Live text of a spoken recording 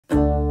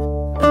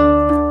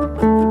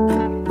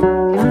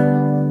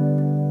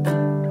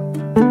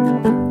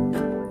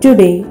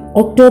Today,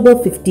 October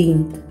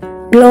 15th,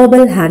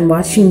 Global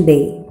Handwashing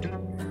Day.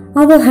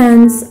 Our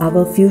hands,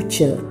 our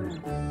future.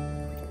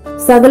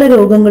 സകല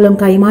രോഗങ്ങളും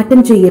കൈമാറ്റം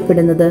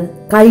ചെയ്യപ്പെടുന്നത്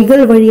കൈകൾ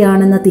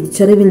വഴിയാണെന്ന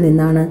തിരിച്ചറിവിൽ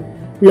നിന്നാണ്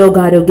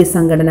ലോകാരോഗ്യ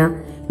സംഘടന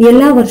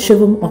എല്ലാ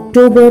വർഷവും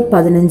ഒക്ടോബർ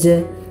 15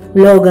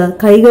 ലോക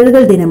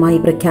കൈകഴുകൽ ദിനമായി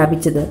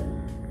പ്രഖ്യാപിച്ചത്.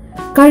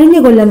 കഴിഞ്ഞ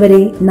കൊല്ലം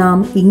വരെ നാം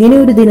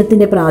ഇങ്ങനെയൊരു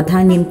ദിനത്തിന്റെ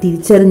പ്രാധാന്യം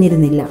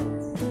തിരിച്ചറിഞ്ഞിരുന്നില്ല.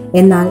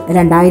 എന്നാൽ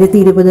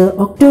 2020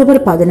 ഒക്ടോബർ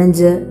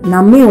 15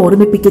 നമ്മെ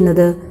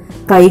ഓർമ്മിപ്പിക്കുന്നത്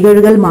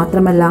കൈകഴുകൽ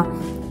മാത്രമല്ല,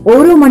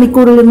 ഓരോ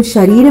മണിക്കൂറിലും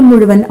ശരീരം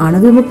മുഴുവൻ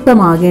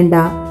അണുവിമുക്തമാകേണ്ട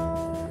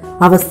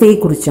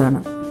അവസ്ഥയെക്കുറിച്ചാണ്.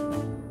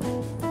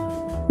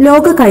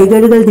 ലോക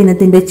കൈകഴുകൽ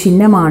ദിനത്തിന്റെ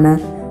ചിഹ്നമാണ്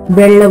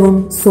വെള്ളവും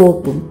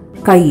സോപ്പും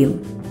കൈയും.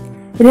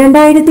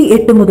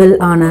 2008 മുതൽ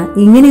ആണ്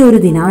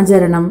ഇങ്ങനെയൊരു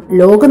ദിനാചരണം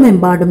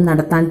ലോകമെമ്പാടും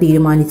നടത്താൻ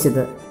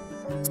തീരുമാനിച്ചത്.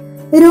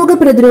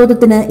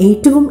 രോഗപ്രതിരോധത്തിന്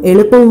ഏറ്റവും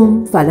എളുപ്പവും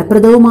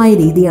ഫലപ്രദവുമായ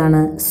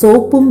രീതിയാണ്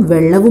സോപ്പും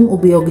വെള്ളവും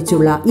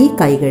ഉപയോഗിച്ചുള്ള ഈ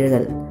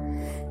കൈകഴുകൽ.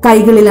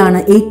 കൈകളിലാണ്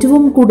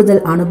ഏറ്റവും കൂടുതൽ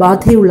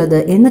അണുബാധയുള്ളത്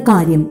എന്ന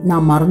കാര്യം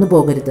നാം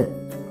മറന്നുപോകരുത്.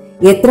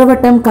 എത്ര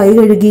വട്ടം കൈ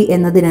കഴുകി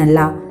എന്നതിനല്ല,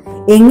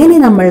 എങ്ങനെ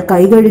നമ്മൾ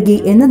കൈ കഴുകി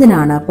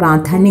എന്നതിനാണ്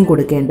പ്രാധാന്യം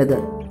കൊടുക്കേണ്ടത്.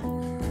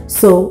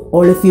 So,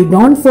 all of you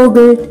don't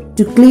forget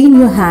to clean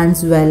your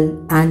hands well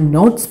and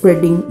not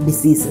spreading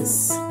diseases.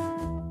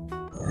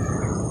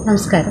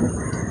 നമസ്കാരം.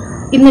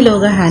 ഇന്ന്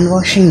ലോക ഹാൻഡ്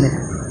വാഷിംഗ്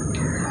ദിനം.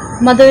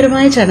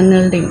 മതപരമായ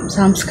ചടങ്ങുകളുടെയും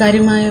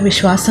സാംസ്കാരികമായ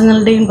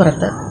വിശ്വാസങ്ങളുടെയും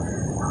പുറത്ത്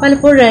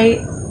പലപ്പോഴായി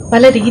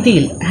പല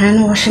രീതിയിൽ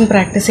ഹാൻഡ് വാഷിംഗ്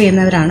പ്രാക്ടീസ്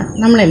ചെയ്യുന്നവരാണ്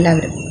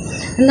നമ്മളെല്ലാവരും.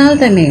 എന്നാൽ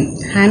തന്നെയും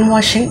ഹാൻഡ്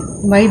വാഷിംഗ്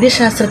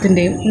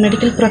വൈദ്യശാസ്ത്രത്തിൻ്റെയും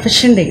മെഡിക്കൽ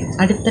പ്രൊഫഷൻ്റെയും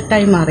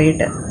അടിത്തട്ടായി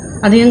മാറിയിട്ട്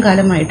അധികം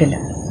കാലമായിട്ടില്ല.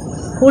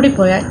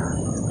 കൂടിപ്പോയാൽ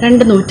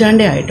 2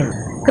 നൂറ്റാണ്ടേ ആയിട്ടുള്ളൂ.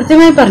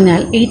 കൃത്യമായി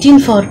പറഞ്ഞാൽ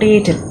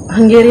 1848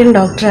 ഹംഗേറിയൻ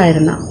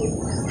ഡോക്ടറായിരുന്ന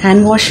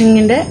ഹാൻഡ്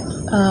വാഷിങ്ങിൻ്റെ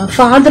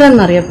ഫാദർ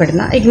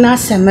എന്നറിയപ്പെടുന്ന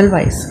ഇഗ്നാസ്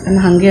സെമ്മൽവൈസ് എന്ന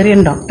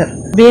ഹംഗേറിയൻ ഡോക്ടർ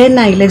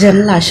വിയന്നയിലെ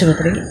ജനറൽ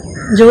ആശുപത്രിയിൽ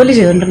ജോലി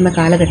ചെയ്തുകൊണ്ടിരുന്ന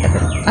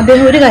കാലഘട്ടത്തിൽ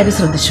അദ്ദേഹം ഒരു കാര്യം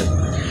ശ്രദ്ധിച്ചു.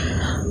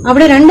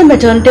 അവിടെ 2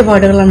 മെറ്റേണിറ്റി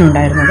വാർഡുകളാണ്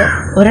ഉണ്ടായിരുന്നത്.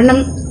 ഒരെണ്ണം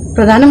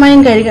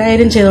പ്രധാനമായും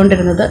കൈകാര്യം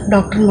ചെയ്തുകൊണ്ടിരുന്നത്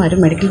ഡോക്ടർമാരും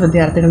മെഡിക്കൽ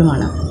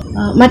വിദ്യാർത്ഥികളുമാണ്.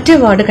 മറ്റേ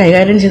വാർഡ്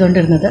കൈകാര്യം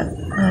ചെയ്തുകൊണ്ടിരുന്നത്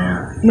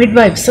മിഡ്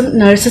വൈഫ്സും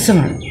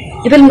നഴ്സസുമാണ്.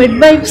 ഇതിൽ മിഡ്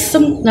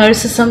വൈഫ്സും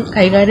നഴ്സസും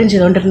കൈകാര്യം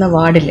ചെയ്തുകൊണ്ടിരുന്ന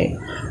വാർഡിലെ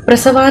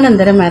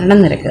പ്രസവാനന്തര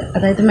മരണനിരക്ക്,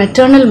 അതായത്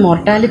മെറ്റേണൽ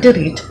മോർട്ടാലിറ്റി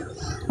റേറ്റ്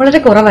വളരെ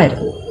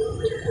കുറവായിരുന്നു.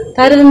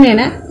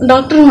 താരതമ്യേന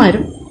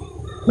ഡോക്ടർമാരും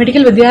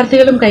മെഡിക്കൽ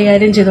വിദ്യാർത്ഥികളും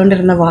കൈകാര്യം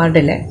ചെയ്തുകൊണ്ടിരുന്ന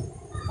വാർഡിലെ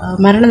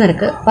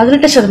മരണനിരക്ക്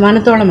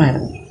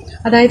 18%.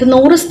 അതായത്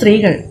 100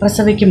 സ്ത്രീകൾ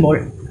പ്രസവിക്കുമ്പോൾ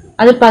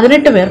അതിൽ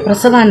 18 പേർ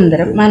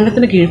പ്രസവാനന്തരം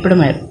മരണത്തിന്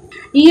കീഴ്പ്പെടുമായിരുന്നു.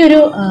 ഈ ഒരു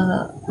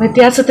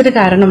വ്യത്യാസത്തിന്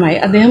കാരണമായി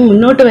അദ്ദേഹം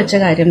മുന്നോട്ട് വെച്ച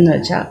കാര്യം എന്ന്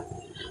വെച്ചാൽ,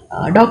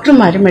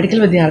 ഡോക്ടർമാരും മെഡിക്കൽ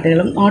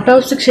വിദ്യാർത്ഥികളും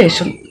ഓട്ടോപ്സിക്ക്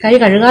ശേഷം കൈ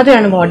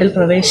കഴുകാതെയാണ് വാർഡിൽ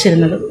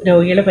പ്രവേശിച്ചിരുന്നതും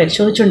രോഗികളെ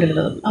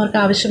പരിശോധിച്ചുകൊണ്ടിരുന്നതും അവർക്ക്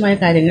ആവശ്യമായ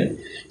കാര്യങ്ങൾ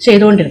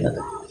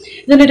ചെയ്തുകൊണ്ടിരുന്നതും.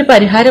 ഇതിനൊരു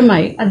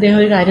പരിഹാരമായി അദ്ദേഹം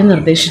ഒരു കാര്യം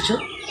നിർദ്ദേശിച്ചു.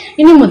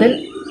 ഇനി മുതൽ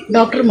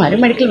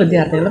ഡോക്ടർമാരും മെഡിക്കൽ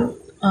വിദ്യാർത്ഥികളും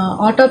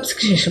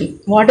ഓട്ടോപ്സിക്ക് ശേഷം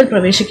വാർഡിൽ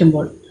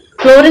പ്രവേശിക്കുമ്പോൾ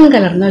ക്ലോറിൻ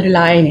കലർന്ന ഒരു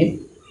ലായനിയിൽ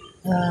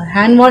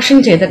ഹാൻഡ്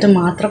വാഷിംഗ് ചെയ്തിട്ട്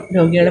മാത്രം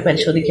രോഗികളെ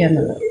പരിശോധിക്കുക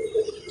എന്നുള്ളത്.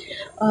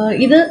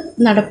 ഇത്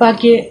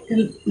നടപ്പാക്കിയ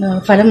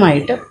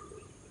ഫലമായിട്ട്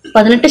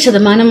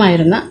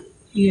 18%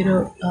 ഈ ഒരു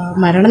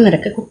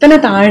മരണനിരക്ക് കുത്തനെ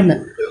താഴ്ന്ന്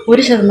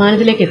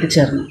 1%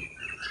 എത്തിച്ചേർന്നു.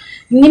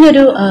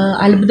 ഇങ്ങനൊരു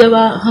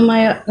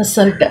അത്ഭുതവാഹമായ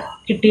റിസൾട്ട്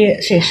കിട്ടിയ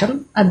ശേഷം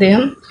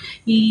അദ്ദേഹം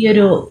ഈ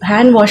ഒരു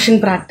ഹാൻഡ്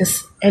വാഷിംഗ് പ്രാക്ടീസ്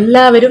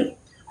എല്ലാവരും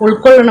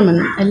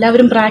ഉൾക്കൊള്ളണമെന്നും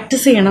എല്ലാവരും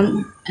പ്രാക്ടീസ് ചെയ്യണം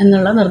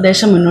എന്നുള്ള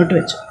നിർദ്ദേശം മുന്നോട്ട്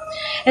വെച്ചു.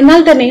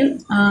 എന്നാൽ തന്നെയും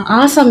ആ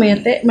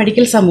സമയത്തെ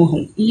മെഡിക്കൽ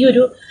സമൂഹം ഈ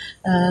ഒരു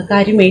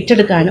കാര്യം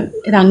ഏറ്റെടുക്കാനും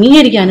ഇത്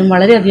അംഗീകരിക്കാനും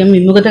വളരെയധികം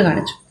വിമുഖത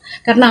കാണിച്ചു.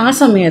 കാരണം ആ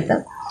സമയത്ത്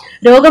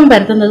രോഗം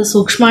പരത്തുന്നത്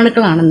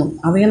സൂക്ഷ്മാണുക്കളാണെന്നും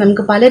അവയെ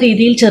നമുക്ക് പല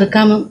രീതിയിൽ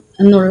ചെറുക്കാമെന്നും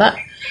എന്നുള്ള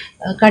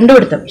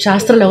കണ്ടുപിടുത്തം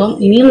ശാസ്ത്രലോകം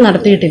ഇനിയും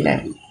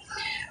നടത്തിയിട്ടില്ലായിരുന്നു.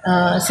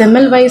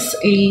 സെമ്മൽവൈസ്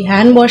ഈ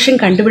ഹാൻഡ്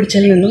വാഷിംഗ്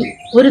കണ്ടുപിടിച്ചതിൽ നിന്നും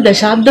 1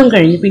 ദശാബ്ദം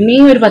കഴിഞ്ഞ്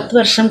പിന്നെയും ഒരു 10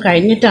 വർഷം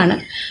കഴിഞ്ഞിട്ടാണ്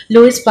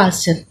ലൂയിസ്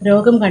പാസ്ചർ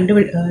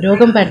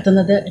രോഗം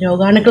പരത്തുന്നത്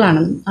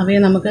രോഗാണുക്കളാണെന്നും അവയെ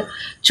നമുക്ക്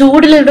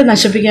ചൂടിലൂടെ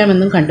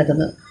നശിപ്പിക്കാമെന്നും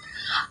കണ്ടെത്തുന്നത്.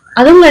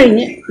 അതും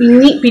കഴിഞ്ഞ്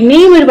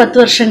പിന്നെയും ഒരു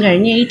 10 വർഷം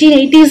കഴിഞ്ഞ്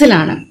 1880s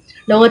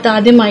ലോകത്ത്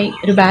ആദ്യമായി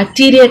ഒരു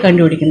ബാക്ടീരിയയെ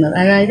കണ്ടുപിടിക്കുന്നത്,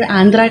 അതായത്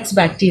ആന്ത്രാക്സ്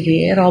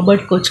ബാക്ടീരിയയെ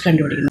റോബർട്ട് കോച്ച്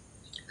കണ്ടുപിടിക്കുന്നത്.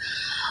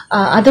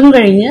 അതും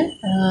കഴിഞ്ഞ്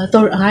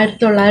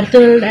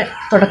 1900കളുടെ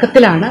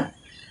തുടക്കത്തിലാണ്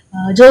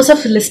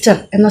ജോസഫ് ലിസ്റ്റർ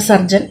എന്ന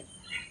സർജൻ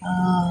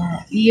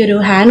ഈ ഒരു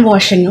ഹാൻഡ്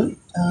വാഷിങ്ങും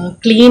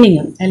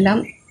ക്ലീനിങ്ങും എല്ലാം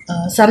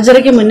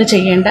സർജറിക്ക് മുന്നേ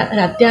ചെയ്യേണ്ട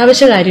ഒരു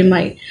അത്യാവശ്യ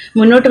കാര്യമായി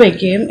മുന്നോട്ട്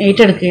വയ്ക്കുകയും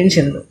ഏറ്റെടുക്കുകയും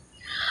ചെയ്തത്.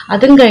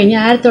 അതും കഴിഞ്ഞ്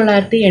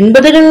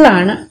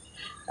 1980കളിലാണ്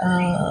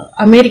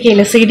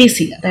അമേരിക്കയിലെ CDC,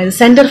 അതായത്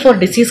സെൻറ്റർ ഫോർ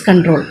ഡിസീസ്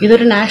കൺട്രോൾ,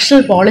 ഇതൊരു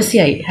നാഷണൽ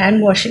പോളിസിയായി,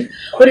 ഹാൻഡ് വാഷിംഗ്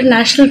ഒരു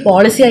നാഷണൽ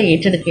പോളിസിയായി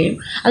ഏറ്റെടുക്കുകയും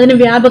അതിന്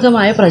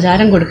വ്യാപകമായ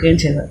പ്രചാരം കൊടുക്കുകയും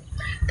ചെയ്തത്.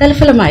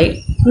 തൽഫലമായി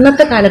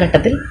ഇന്നത്തെ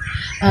കാലഘട്ടത്തിൽ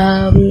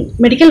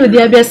മെഡിക്കൽ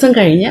വിദ്യാഭ്യാസം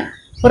കഴിഞ്ഞ്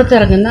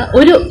പുറത്തിറങ്ങുന്ന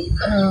ഒരു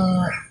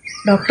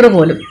ഡോക്ടർ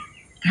പോലും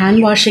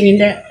ഹാൻഡ്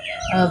വാഷിങ്ങിൻ്റെ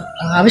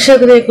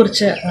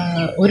ആവശ്യകതയെക്കുറിച്ച്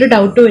ഒരു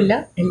ഡൗട്ടുമില്ല.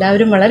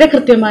 എല്ലാവരും വളരെ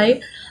കൃത്യമായി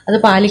അത്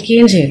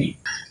പാലിക്കുകയും ചെയ്യുന്നു.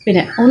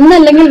 പിന്നെ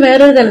ഒന്നല്ലെങ്കിൽ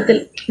വേറൊരു തലത്തിൽ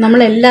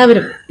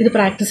നമ്മളെല്ലാവരും ഇത്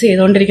പ്രാക്ടീസ്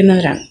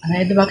ചെയ്തുകൊണ്ടിരിക്കുന്നവരാണ്.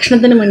 അതായത്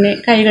ഭക്ഷണത്തിന് മുന്നേ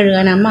കൈ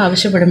കഴുകാൻ അമ്മ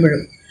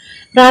ആവശ്യപ്പെടുമ്പോഴും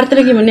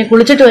പ്രാർത്ഥനയ്ക്ക് മുന്നേ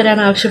കുളിച്ചിട്ട് വരാൻ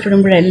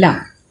ആവശ്യപ്പെടുമ്പോഴെല്ലാം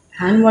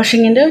ഹാൻഡ്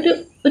വാഷിങ്ങിൻ്റെ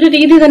ഒരു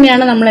രീതി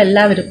തന്നെയാണ്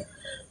നമ്മളെല്ലാവരും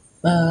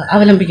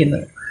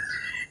അവലംബിക്കുന്നത്.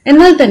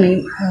 എന്നാൽ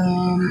തന്നെയും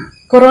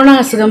കൊറോണ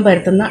അസുഖം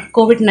പരത്തുന്ന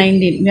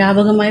COVID-19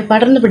 വ്യാപകമായി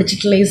പടർന്നു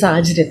പിടിച്ചിട്ടുള്ള ഈ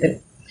സാഹചര്യത്തിൽ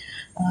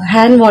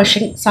ഹാൻഡ്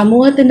വാഷിംഗ്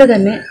സമൂഹത്തിൻ്റെ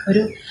തന്നെ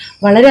ഒരു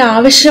വളരെ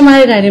ആവശ്യമായ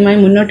കാര്യമായി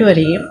മുന്നോട്ട്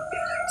വരികയും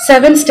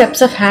 7 steps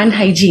ഓഫ് ഹാൻഡ്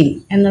ഹൈജീൻ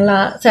എന്നുള്ള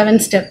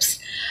 7 steps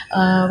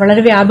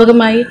വളരെ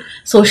വ്യാപകമായി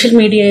സോഷ്യൽ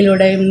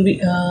മീഡിയയിലൂടെയും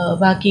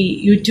ബാക്കി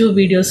യൂട്യൂബ്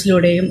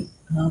വീഡിയോസിലൂടെയും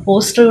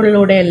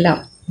പോസ്റ്ററുകളിലൂടെയെല്ലാം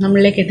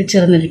നമ്മളിലേക്ക്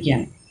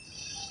എത്തിച്ചേർന്നിരിക്കുകയാണ്.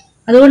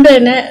 അതുകൊണ്ട്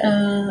തന്നെ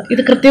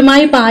ഇത്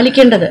കൃത്യമായി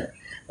പാലിക്കേണ്ടത്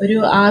ഒരു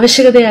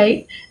ആവശ്യകതയായി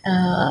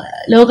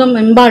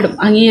ലോകമെമ്പാടും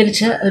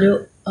അംഗീകരിച്ച ഒരു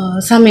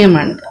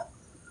സമയമാണിത്.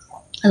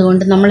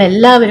 അതുകൊണ്ട്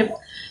നമ്മളെല്ലാവരും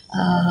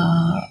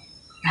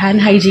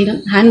ഹാൻഡ് ഹൈജീനും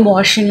ഹാൻഡ്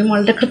വാഷിങ്ങും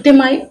വളരെ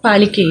കൃത്യമായി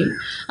പാലിക്കുകയും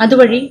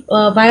അതുവഴി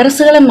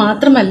വൈറസുകളെ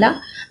മാത്രമല്ല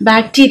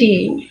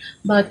ബാക്ടീരിയയും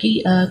ബാക്കി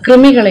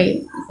കൃമികളെയും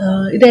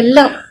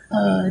ഇതെല്ലാം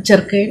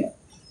ചെറുക്കുകയും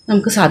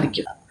നമുക്ക്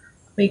സാധിക്കും.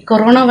 അപ്പോൾ ഈ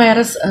കൊറോണ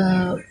വൈറസ്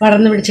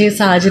പടർന്നു പിടിച്ച ഈ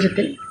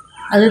സാഹചര്യത്തിൽ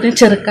അതിനെ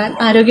ചെറുക്കാൻ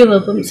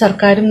ആരോഗ്യവകുപ്പും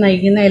സർക്കാരും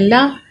നയിക്കുന്ന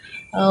എല്ലാ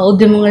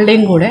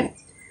ഉദ്യമങ്ങളുടെയും കൂടെ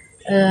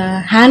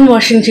ഹാൻഡ്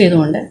വാഷിംഗ്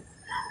ചെയ്തുകൊണ്ട്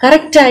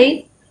കറക്റ്റായി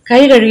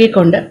കൈ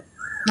കഴുകിക്കൊണ്ട്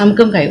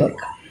നമുക്കും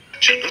കൈകോർക്കാം.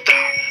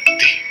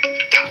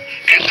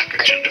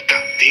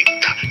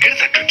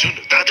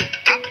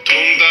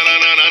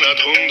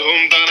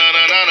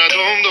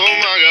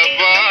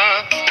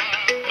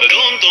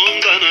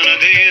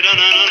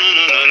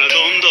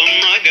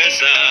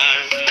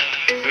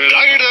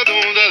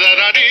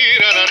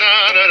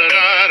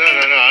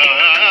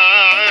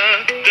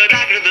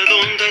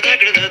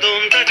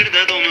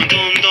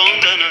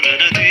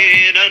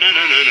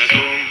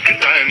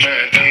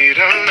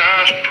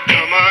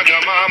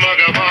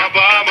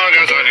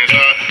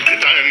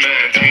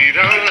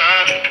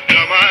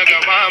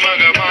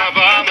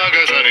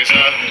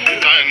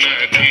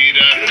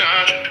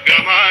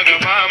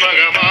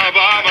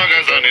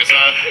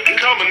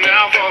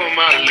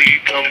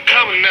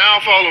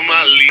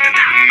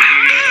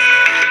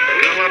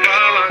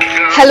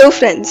 Hello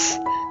friends,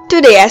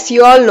 today as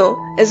you all know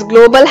is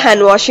Global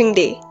Handwashing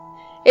Day.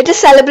 It is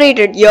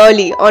celebrated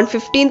yearly on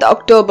 15th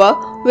October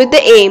with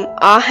the aim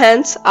Our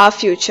Hands, Our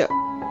Future.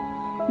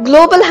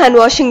 Global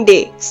Handwashing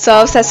Day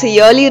serves as a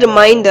yearly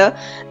reminder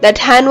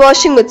that hand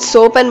washing with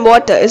soap and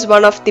water is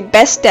one of the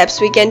best steps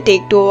we can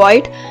take to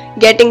avoid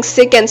getting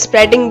sick and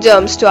spreading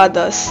germs to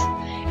others.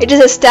 It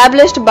is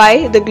established by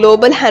the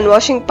Global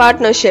Handwashing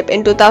Partnership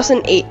in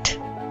 2008.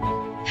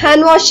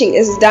 Hand washing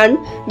is done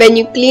when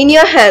you clean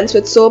your hands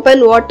with soap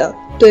and water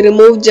to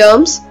remove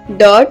germs,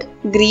 dirt,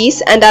 grease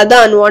and other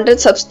unwanted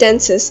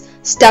substances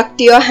stuck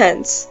to your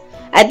hands.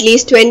 At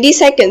least 20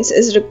 seconds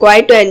is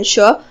required to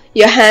ensure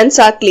your hands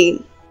are clean.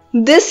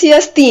 This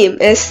year's theme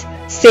is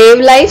Save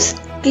Lives,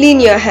 Clean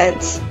Your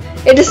Hands.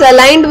 It is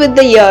aligned with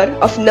the year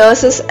of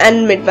nurses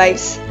and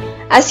midwives.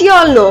 As you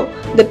all know,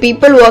 the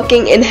people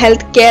working in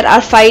healthcare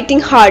are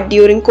fighting hard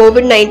during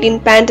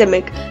COVID-19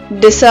 pandemic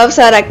deserves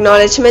our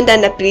acknowledgement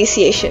and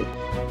appreciation.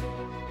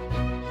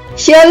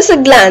 Here is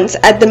a glance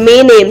at the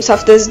main aims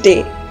of this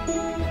day.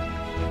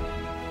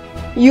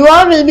 You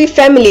all will be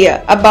familiar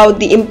about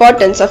the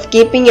importance of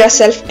keeping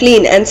yourself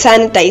clean and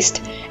sanitized,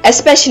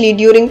 especially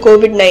during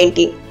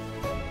COVID-19.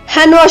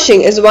 Hand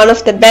washing is one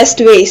of the best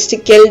ways to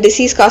kill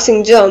disease-causing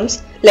germs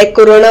like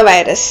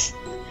coronavirus.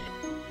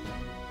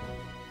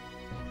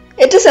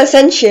 It is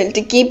essential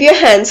to keep your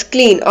hands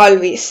clean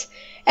always,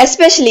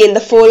 especially in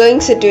the following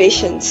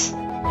situations.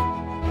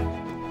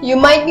 You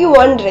might be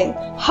wondering,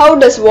 how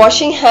does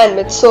washing hand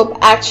with soap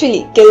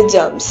actually kill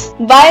germs?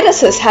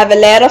 Viruses have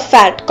a layer of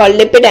fat called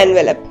lipid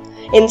envelope,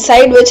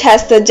 inside which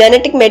has the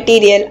genetic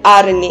material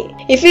RNA.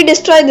 If we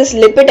destroy this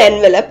lipid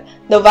envelope,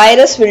 the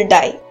virus will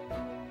die.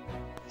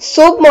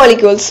 Soap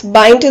molecules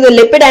bind to the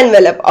lipid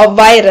envelope of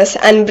virus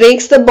and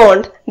breaks the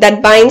bond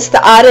that binds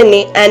the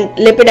RNA and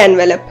lipid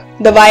envelope.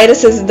 The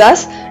virus is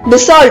thus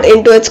dissolved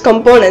into its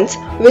components,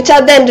 which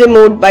are then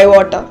removed by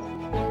water.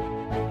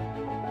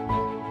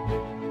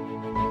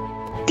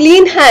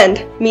 Clean hand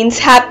means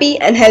happy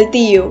and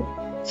healthy you.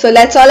 So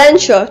let's all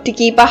ensure to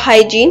keep our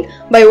hygiene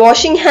by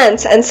washing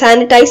hands and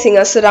sanitizing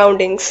our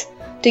surroundings.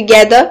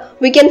 Together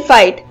we can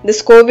fight this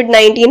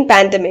COVID-19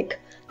 pandemic.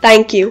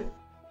 Thank you.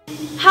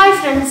 Hi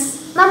friends.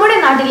 നമ്മുടെ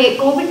നാട്ടിലെ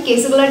Covid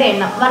കേസുകളുടെ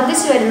എണ്ണം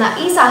വർദ്ധിച്ചു വരുന്ന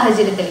ഈ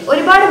സാഹചര്യത്തിൽ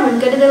ഒരുപാട്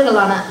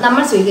മുൻകരുതലുകളാണ്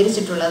നമ്മൾ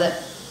സ്വീകരിച്ചിട്ടുള്ളത്.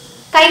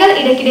 കൈകൾ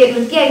ഇടയ്ക്കിടെ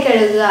വൃത്തിയായി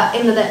കഴുകുക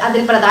എന്നത്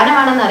അതിൽ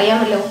പ്രധാനമാണെന്ന്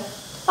അറിയാമല്ലോ.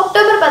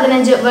 October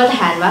 15 world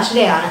hand wash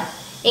day ആണ്.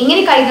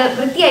 എങ്ങനെ കൈകൾ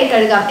വൃത്തിയായി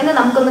കഴുകാം എന്ന്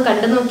നമുക്കൊന്ന്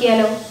കണ്ടു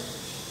നോക്കിയാലോ.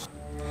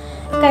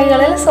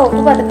 കൈകളിൽ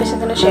സോപ്പ്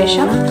പതിപ്പിച്ചതിനു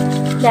ശേഷം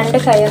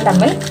 2 കൈകൾ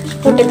തമ്മിൽ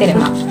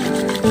കൂട്ടിത്തിരുമാം.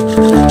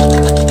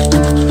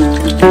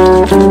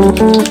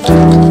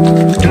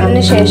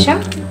 അതിനുശേഷം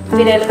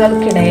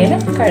വിരലുകൾക്കിടയിൽ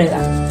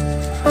കഴുകാം.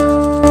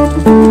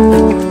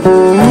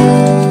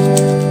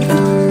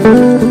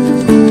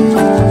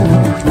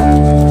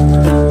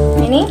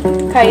 ഇനി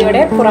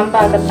കൈയുടെ പുറം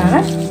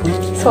ഭാഗത്താണ്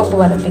സോപ്പ്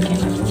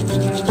പതിപ്പിക്കേണ്ടത്.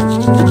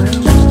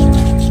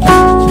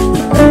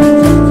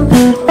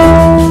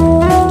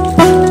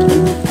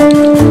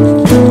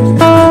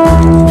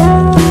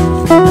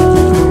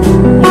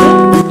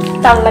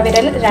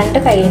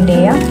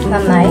 കൈയിൻ്റെയോ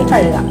നന്നായി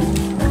കഴുകാം.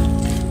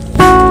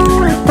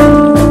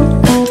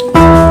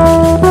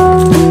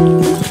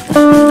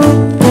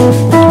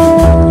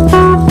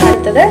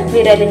 അടുത്തത്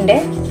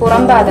വിരലുകളുടെ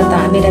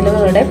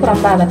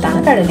പുറം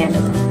ഭാഗത്താണ്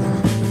കഴുകേണ്ടത്.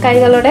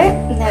 കൈകളുടെ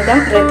നഖം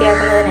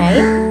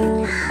വൃത്തിയാക്കുന്നതിനായി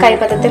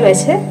കൈപ്പത്തത്തിൽ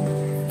വെച്ച്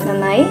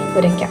നന്നായി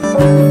ഉരയ്ക്കാം.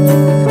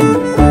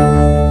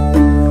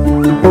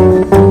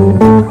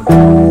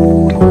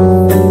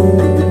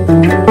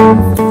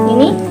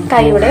 ഇനി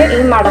കൈയുടെ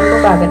ഈ മടമ്പു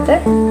ഭാഗത്ത്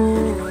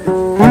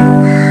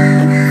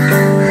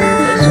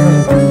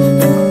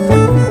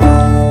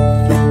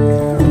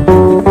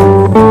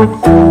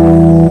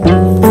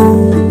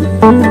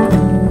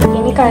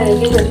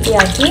കഴുകി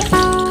വൃത്തിയാക്കി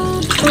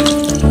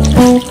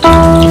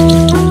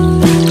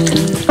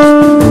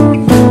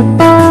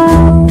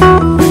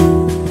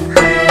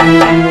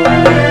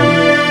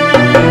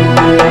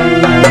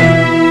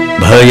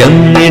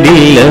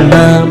ഭയന്നിടില്ല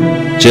നാം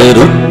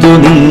ചെറുത്തു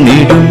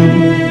നിന്നിടും,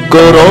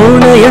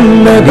 കൊറോണ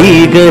എന്ന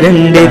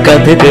ഭീകരന്റെ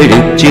കഥ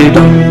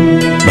കഴിച്ചിടും.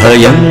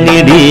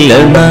 ഭയന്നിടില്ല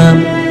നാം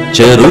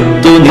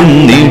ചെറുത്തു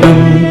നിന്നിടും,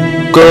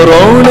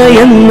 കൊറോണ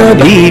എന്ന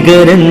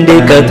ഭീകരന്റെ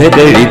കഥ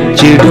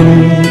കഴിച്ചിടും.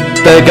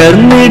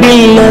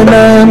 തകർന്നിടില്ല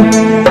നാം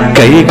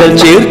കൈകൾ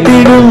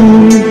ചേർത്തിടും,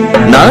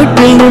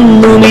 നാട്ടിൽ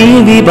നിന്നും ഈ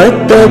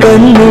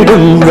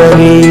വിപത്തകന്നിടും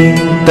വരെ.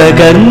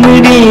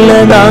 തകർന്നിടില്ല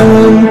നാം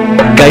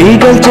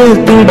കൈകൾ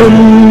ചേർത്തിടും,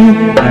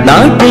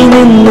 നാട്ടിൽ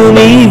നിന്നും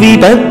ഈ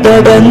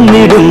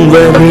വിപത്തകന്നിടും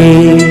വരെ.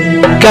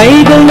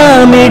 കൈകൾ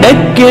നാം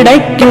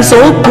ഇടയ്ക്കിടയ്ക്ക്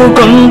സോപ്പ്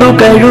കൊണ്ടു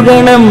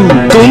കഴുകണം.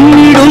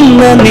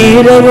 തുന്നിടുന്ന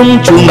നേരവും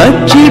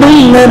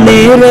ചുമച്ചിടുന്ന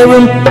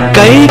നേരവും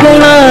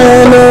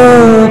കൈകളാലോ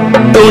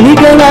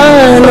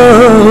തുണികളാലോ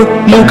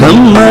മുഖം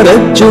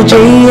മറച്ചു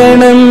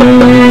ചെയ്യണം.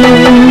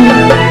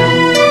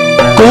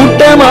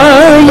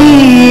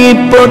 കൂട്ടമായി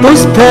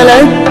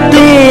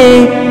പൊതുസ്ഥലത്തെ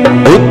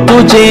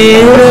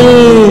ഒത്തുചേരൽ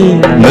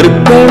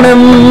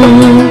നിർത്തണം.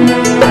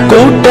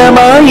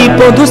 കൂട്ടമായി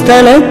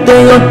പൊതുസ്ഥലത്തെ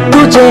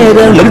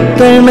ഒത്തുചേരൽ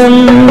നിർത്തണം.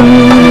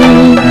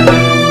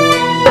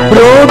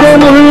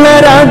 രോഗമുള്ള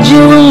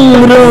രാജ്യവും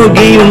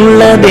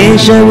രോഗിയുള്ള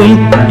ദേശവും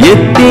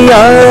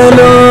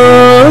എത്തിയാലോ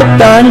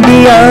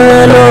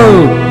താണ്ടിയാലോ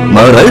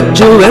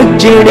മറച്ചു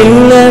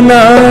വച്ചിടില്ല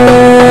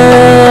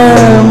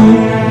നാം.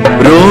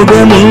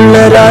 രോഗമുള്ള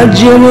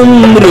രാജ്യവും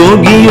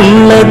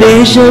രോഗിയുള്ള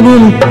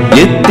ദേശവും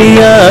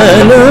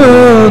എത്തിയാലോ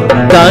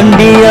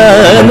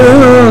താണ്ടിയാലോ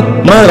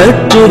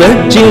മറച്ചു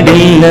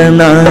വച്ചിടില്ല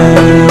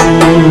നാം.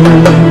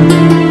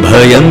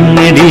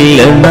 ഭയന്നിടില്ല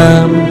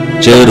നാം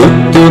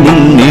ചെറുത്തു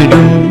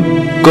നിന്നിടും,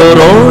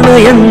 കൊറോണ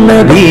എന്ന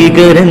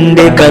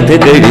ഭീകരന്റെ കഥ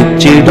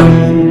കഴിച്ചിടും.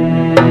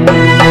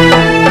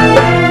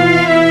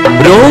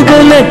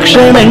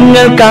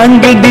 രോഗലക്ഷണങ്ങൾ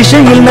കാണ്ടി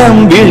ദിശയിൽ നാം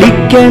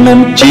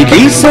വിളിക്കണം.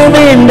 ചികിത്സ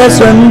വേണ്ട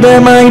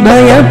സ്വന്തമായി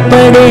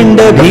ഭയപ്പെടേണ്ട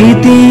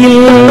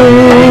ഭീതിയിൽ.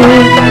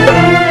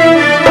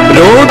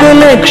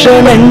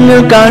 രോഗലക്ഷണങ്ങൾ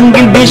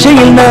കാണ്ടി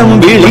ദിശയിൽ നാം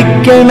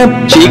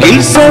വിളിക്കണം.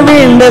 ചികിത്സ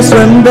വേണ്ട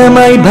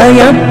സ്വന്തമായി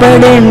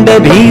ഭയപ്പെടേണ്ട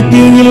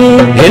ഭീതിയിൽ.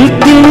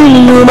 ഹെൽത്തിൽ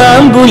നിന്നും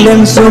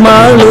ആംബുലൻസും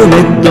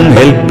ആളുമെത്തും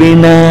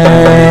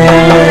ഹെൽപ്പിനായി.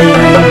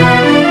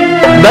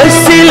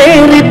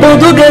 ബസ്സിലേറി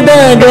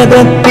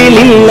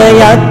പൊതുഗതാഗതത്തിലില്ല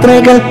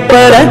യാത്രകൾ.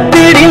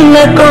 പരത്തിടില്ല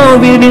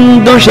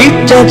കോവിഡിൻ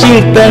ദുഷിച്ച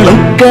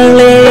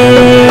ചീത്തണുക്കളെ.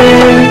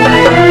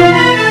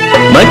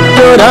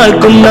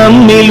 മറ്റൊരാൾക്കും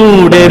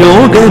നമ്മിലൂടെ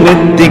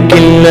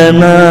രോഗമെത്തിക്കില്ല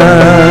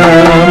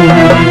നാം.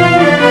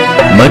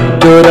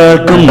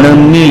 മറ്റൊരാൾക്കും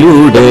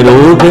നമ്മിലൂടെ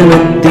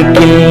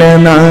രോഗമെത്തിക്കില്ല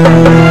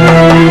നാം.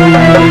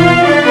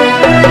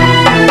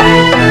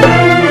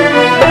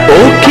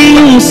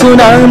 ഓഖിയും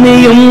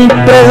സുനാമിയും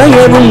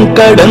പ്രളയവും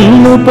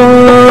കടന്നുപോയി.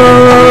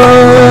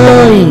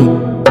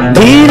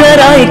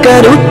 ധീരരായി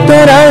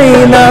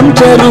കരുത്തരായി നാം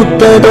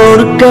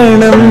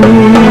ചെറുത്തതോർക്കണം.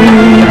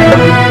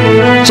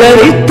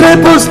 ചരിത്ര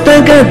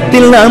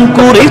പുസ്തകത്തിൽ നാം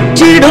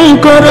കുറിച്ചിടും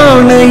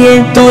കൊറോണയെ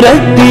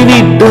തുരത്തി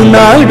വിട്ടു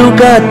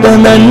നാടുകാത്ത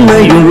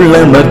നന്മയുള്ള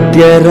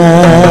മർത്യരാ.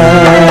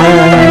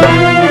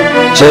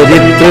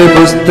 ചരിത്ര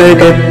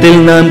പുസ്തകത്തിൽ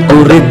നാം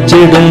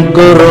കുറിച്ചിടും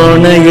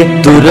കൊറോണയെ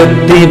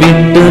തുരത്തി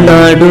വിട്ടു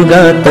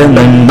നാടുകാത്ത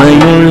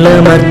നന്മയുള്ള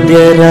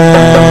മർത്യരാ.